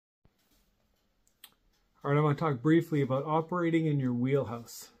All right, I want to talk briefly about operating in your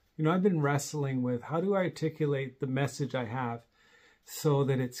wheelhouse. You know, I've been wrestling with how do I articulate the message I have so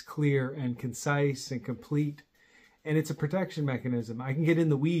that it's clear and concise and complete. And it's a protection mechanism. I can get in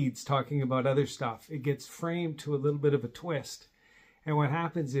the weeds talking about other stuff. It gets framed to a little bit of a twist. And what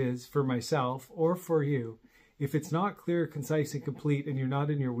happens is, for myself or for you, if it's not clear, concise, and complete and you're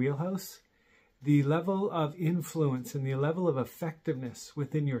not in your wheelhouse, the level of influence and the level of effectiveness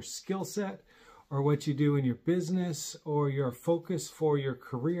within your skill set or what you do in your business or your focus for your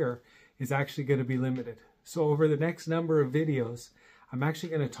career is actually going to be limited. So over the next number of videos, I'm actually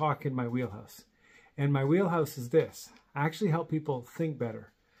going to talk in my wheelhouse. And my wheelhouse is this. I actually help people think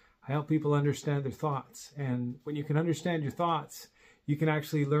better. I help people understand their thoughts. And when you can understand your thoughts, you can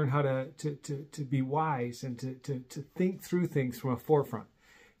actually learn how to be wise and to think through things from a forefront.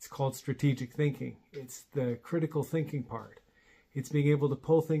 It's called strategic thinking. It's the critical thinking part. It's being able to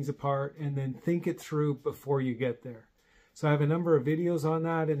pull things apart and then think it through before you get there. So I have a number of videos on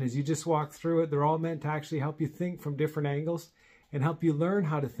that, and as you just walk through it, they're all meant to actually help you think from different angles and help you learn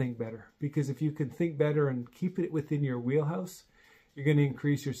how to think better. Because if you can think better and keep it within your wheelhouse, you're going to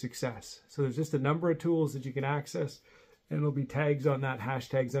increase your success. So there's just a number of tools that you can access, and it'll be tags on that,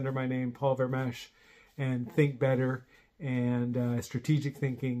 hashtags under my name, Paul Vermesh, and think better and strategic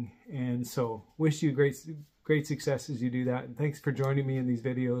thinking. And so wish you great success as you do that. And thanks for joining me in these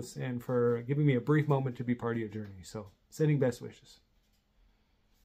videos and for giving me a brief moment to be part of your journey. So sending best wishes.